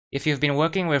If you've been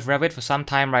working with Revit for some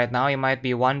time right now, you might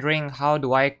be wondering, how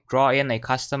do I draw in a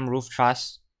custom roof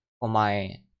truss for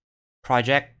my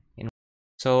project?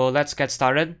 So let's get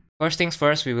started. First things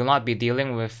first, we will not be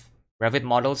dealing with Revit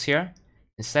models here.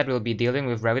 Instead, we'll be dealing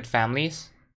with Revit families.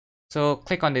 So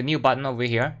click on the new button over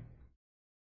here,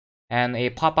 and a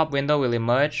pop-up window will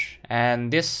emerge,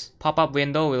 and this pop-up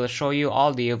window will show you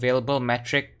all the available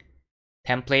metric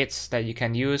templates that you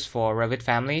can use for Revit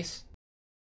families.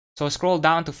 So scroll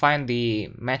down to find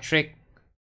the metric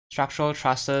structural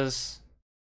trusses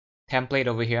template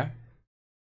over here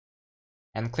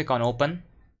and click on open.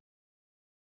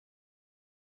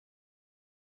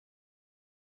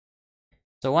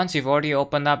 So once you've already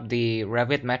opened up the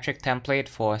Revit metric template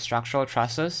for structural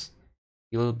trusses,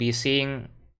 you'll be seeing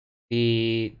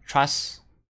the truss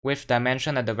width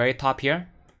dimension at the very top here,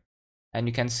 and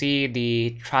you can see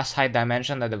the truss height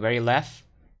dimension at the very left.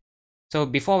 So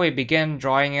before we begin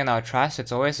drawing in our truss,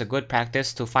 it's always a good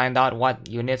practice to find out what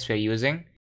units we're using.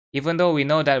 Even though we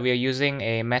know that we are using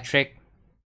a metric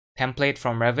template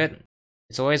from Revit,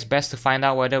 it's always best to find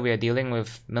out whether we are dealing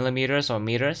with millimeters or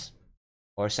meters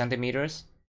or centimeters.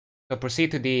 So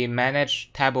proceed to the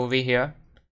Manage tab over here,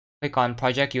 click on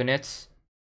Project Units,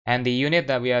 and the unit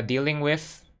that we are dealing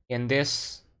with in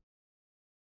this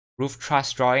roof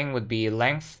truss drawing would be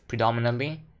length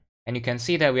predominantly, and you can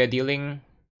see that we are dealing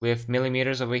with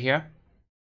millimeters over here.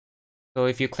 So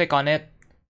if you click on it,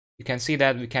 you can see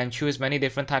that we can choose many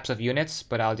different types of units,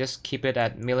 but I'll just keep it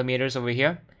at millimeters over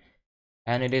here.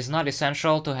 And it is not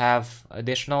essential to have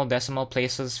additional decimal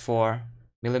places for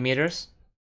millimeters.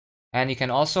 And you can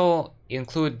also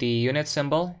include the unit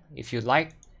symbol if you'd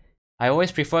like. I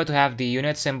always prefer to have the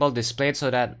unit symbol displayed so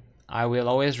that I will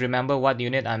always remember what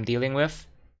unit I'm dealing with.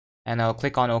 And I'll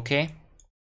click on OK.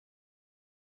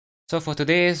 So for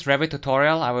today's Revit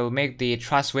tutorial, I will make the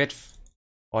truss width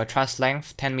or truss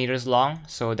length 10 meters long.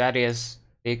 So that is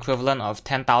the equivalent of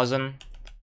 10,000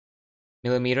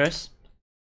 millimeters.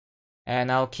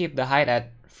 And I'll keep the height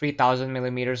at 3,000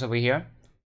 millimeters over here.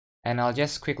 And I'll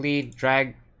just quickly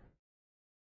drag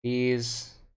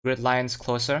these grid lines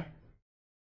closer.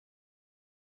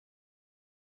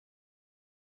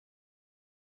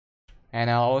 And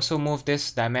I'll also move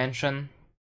this dimension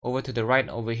over to the right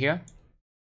over here.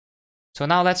 So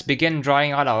now let's begin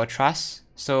drawing out our truss.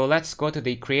 So let's go to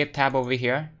the Create tab over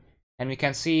here, and we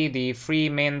can see the three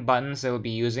main buttons that we'll be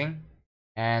using.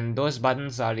 And those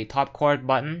buttons are the top chord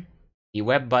button, the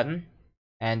web button,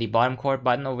 and the bottom chord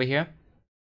button over here.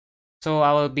 So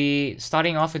I will be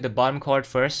starting off with the bottom chord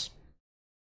first.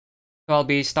 So I'll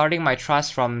be starting my truss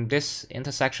from this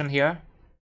intersection here,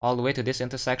 all the way to this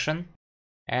intersection.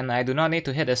 And I do not need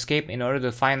to hit escape in order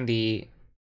to find the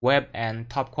web and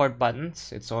top chord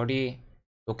buttons. It's already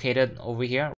located over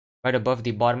here, right above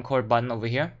the bottom chord button over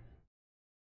here.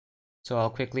 So I'll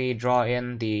quickly draw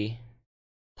in the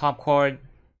top chord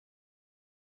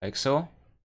like so,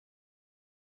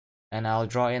 and I'll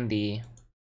draw in the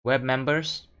web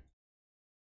members.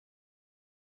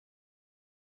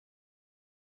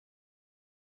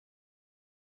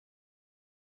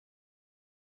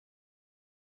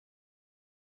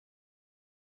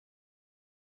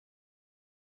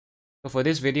 So for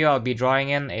this video, I'll be drawing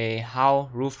in a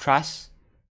how roof truss,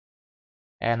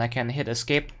 and I can hit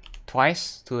escape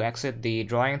twice to exit the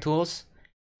drawing tools.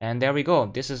 And there we go.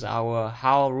 This is our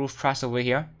how roof truss over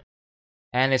here.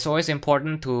 And it's always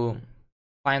important to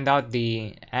find out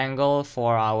the angle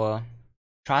for our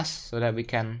truss so that we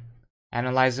can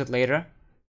analyze it later.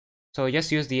 So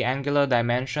just use the angular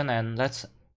dimension, and let's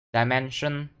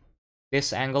dimension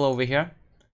this angle over here.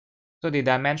 So the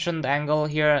dimensioned angle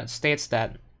here states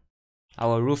that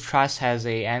our roof truss has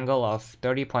an angle of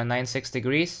 30.96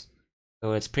 degrees.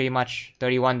 So it's pretty much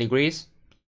 31 degrees.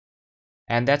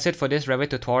 And that's it for this Revit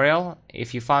tutorial.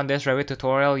 If you found this Revit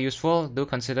tutorial useful, do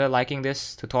consider liking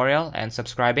this tutorial and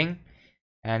subscribing.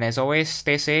 And as always,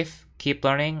 stay safe, keep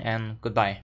learning, and goodbye.